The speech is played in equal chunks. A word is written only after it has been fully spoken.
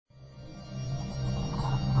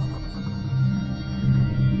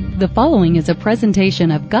The following is a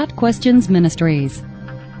presentation of Got Questions Ministries.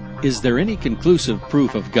 Is there any conclusive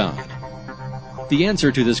proof of God? The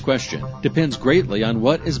answer to this question depends greatly on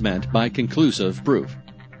what is meant by conclusive proof.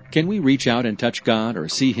 Can we reach out and touch God or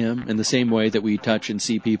see Him in the same way that we touch and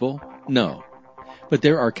see people? No. But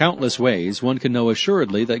there are countless ways one can know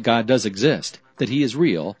assuredly that God does exist, that He is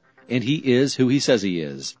real, and He is who He says He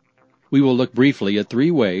is. We will look briefly at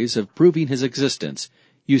 3 ways of proving His existence,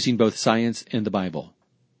 using both science and the Bible.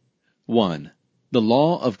 1. The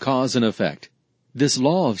law of cause and effect. This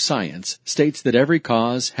law of science states that every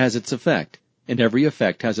cause has its effect, and every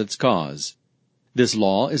effect has its cause. This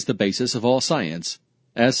law is the basis of all science.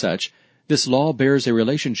 As such, this law bears a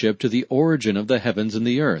relationship to the origin of the heavens and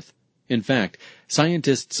the earth. In fact,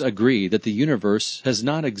 scientists agree that the universe has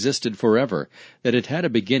not existed forever, that it had a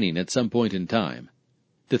beginning at some point in time.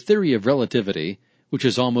 The theory of relativity, which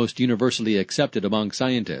is almost universally accepted among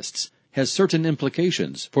scientists, has certain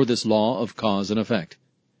implications for this law of cause and effect.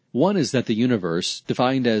 One is that the universe,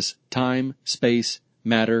 defined as time, space,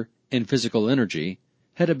 matter, and physical energy,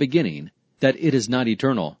 had a beginning, that it is not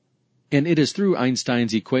eternal. And it is through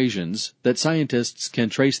Einstein's equations that scientists can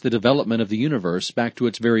trace the development of the universe back to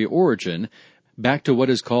its very origin, back to what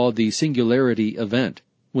is called the singularity event,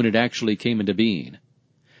 when it actually came into being.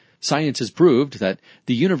 Science has proved that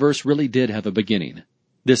the universe really did have a beginning.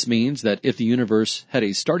 This means that if the universe had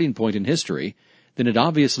a starting point in history, then it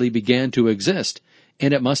obviously began to exist,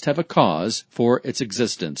 and it must have a cause for its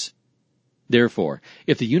existence. Therefore,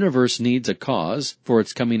 if the universe needs a cause for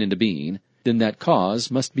its coming into being, then that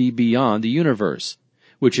cause must be beyond the universe,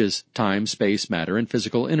 which is time, space, matter, and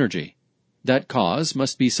physical energy. That cause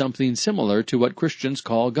must be something similar to what Christians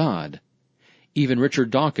call God. Even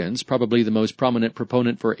Richard Dawkins, probably the most prominent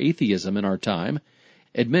proponent for atheism in our time,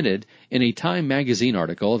 admitted in a Time magazine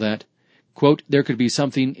article that, quote, there could be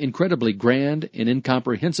something incredibly grand and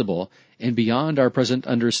incomprehensible and beyond our present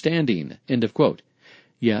understanding, end of quote.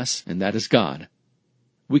 Yes, and that is God.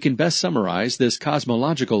 We can best summarize this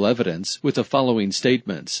cosmological evidence with the following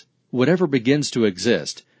statements. Whatever begins to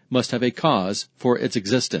exist must have a cause for its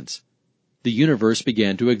existence. The universe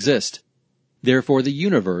began to exist. Therefore, the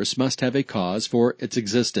universe must have a cause for its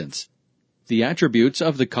existence. The attributes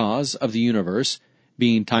of the cause of the universe,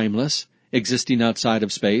 being timeless, existing outside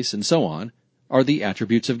of space, and so on, are the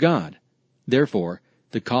attributes of God. Therefore,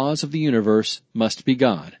 the cause of the universe must be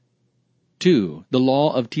God. 2. The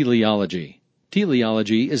law of teleology.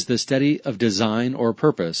 Teleology is the study of design or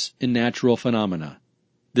purpose in natural phenomena.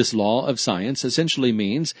 This law of science essentially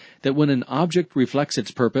means that when an object reflects its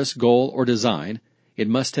purpose, goal, or design, it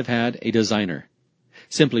must have had a designer.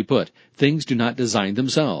 Simply put, things do not design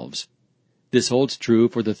themselves. This holds true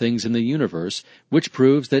for the things in the universe, which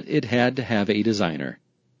proves that it had to have a designer.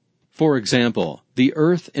 For example, the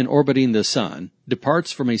Earth in orbiting the Sun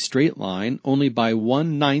departs from a straight line only by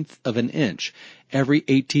 1/9 of an inch every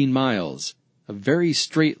 18 miles, a very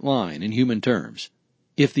straight line in human terms.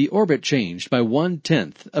 If the orbit changed by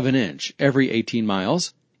 1/10 of an inch every 18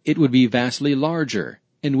 miles, it would be vastly larger,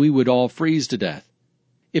 and we would all freeze to death.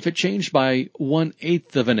 If it changed by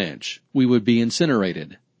 1/8 of an inch, we would be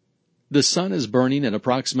incinerated. The Sun is burning at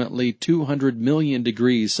approximately 200 million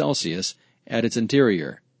degrees Celsius at its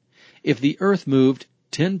interior. If the Earth moved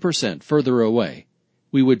 10% further away,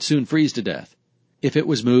 we would soon freeze to death. If it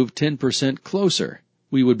was moved 10% closer,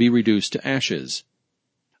 we would be reduced to ashes.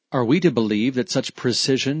 Are we to believe that such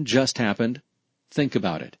precision just happened? Think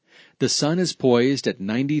about it. The Sun is poised at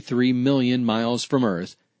 93 million miles from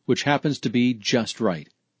Earth, which happens to be just right.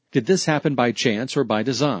 Did this happen by chance or by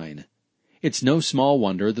design? It's no small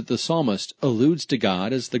wonder that the psalmist alludes to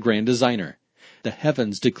God as the grand designer. The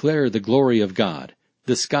heavens declare the glory of God.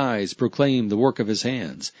 The skies proclaim the work of His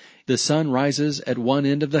hands. The sun rises at one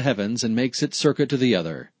end of the heavens and makes its circuit to the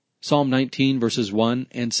other. Psalm 19 verses 1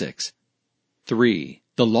 and 6. 3.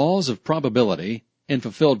 The laws of probability and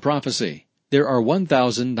fulfilled prophecy. There are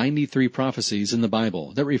 1,093 prophecies in the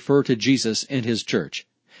Bible that refer to Jesus and His church,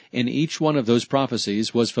 and each one of those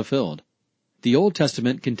prophecies was fulfilled. The Old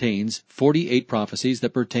Testament contains 48 prophecies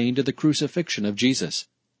that pertain to the crucifixion of Jesus.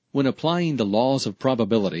 When applying the laws of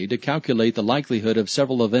probability to calculate the likelihood of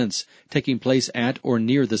several events taking place at or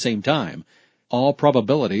near the same time, all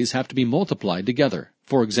probabilities have to be multiplied together.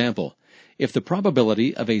 For example, if the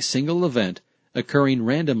probability of a single event occurring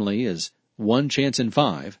randomly is 1 chance in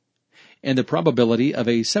 5, and the probability of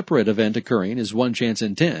a separate event occurring is 1 chance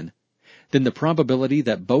in 10, then the probability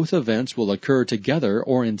that both events will occur together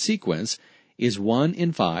or in sequence is 1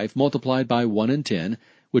 in 5 multiplied by 1 in 10,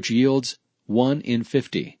 which yields 1 in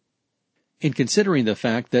 50. In considering the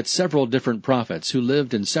fact that several different prophets who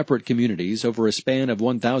lived in separate communities over a span of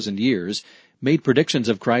 1,000 years made predictions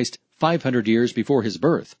of Christ 500 years before his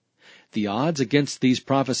birth. The odds against these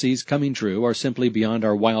prophecies coming true are simply beyond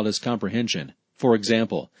our wildest comprehension. For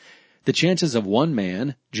example, the chances of one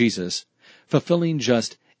man, Jesus, fulfilling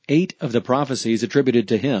just 8 of the prophecies attributed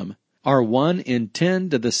to him are 1 in 10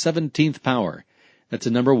 to the 17th power. That's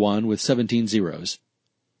a number 1 with 17 zeros.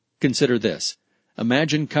 Consider this.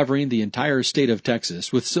 Imagine covering the entire state of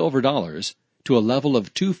Texas with silver dollars to a level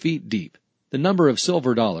of 2 feet deep. The number of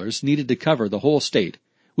silver dollars needed to cover the whole state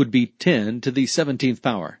would be 10 to the 17th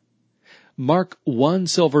power. Mark 1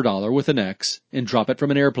 silver dollar with an X and drop it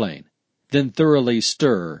from an airplane. Then thoroughly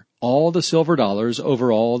stir all the silver dollars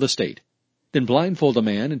over all the state. Then blindfold a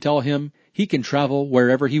man and tell him he can travel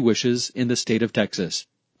wherever he wishes in the state of Texas.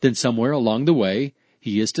 Then somewhere along the way,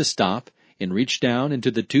 he is to stop and reach down into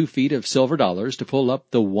the 2 feet of silver dollars to pull up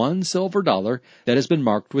the 1 silver dollar that has been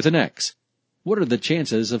marked with an X. What are the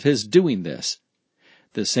chances of his doing this?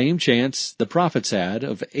 The same chance the prophets had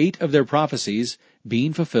of 8 of their prophecies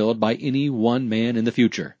being fulfilled by any one man in the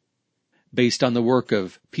future. Based on the work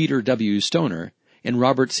of Peter W. Stoner and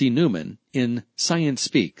Robert C. Newman in Science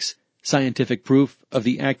Speaks, Scientific Proof of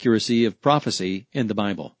the Accuracy of Prophecy in the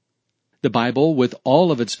Bible. The Bible, with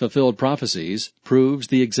all of its fulfilled prophecies, proves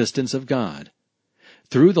the existence of God.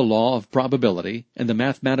 Through the law of probability and the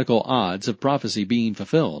mathematical odds of prophecy being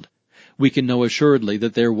fulfilled, we can know assuredly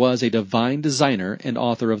that there was a divine designer and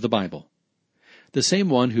author of the Bible, the same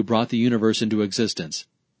one who brought the universe into existence.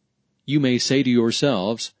 You may say to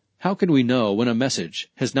yourselves, how can we know when a message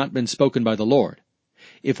has not been spoken by the Lord?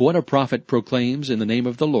 If what a prophet proclaims in the name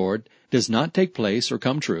of the Lord does not take place or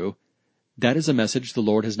come true, that is a message the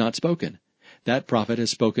Lord has not spoken. That prophet has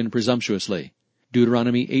spoken presumptuously.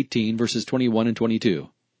 Deuteronomy 18 verses 21 and 22.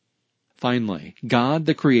 Finally, God,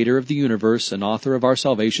 the creator of the universe and author of our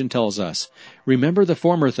salvation, tells us, remember the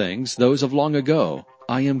former things, those of long ago.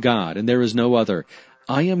 I am God, and there is no other.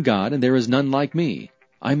 I am God, and there is none like me.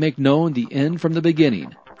 I make known the end from the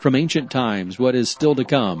beginning, from ancient times what is still to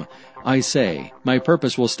come. I say, my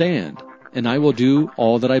purpose will stand, and I will do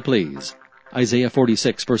all that I please. Isaiah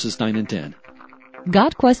 46 verses 9 and 10.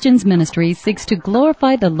 Got Questions Ministry seeks to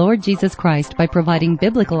glorify the Lord Jesus Christ by providing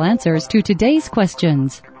biblical answers to today's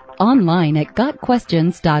questions. Online at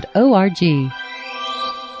gotquestions.org.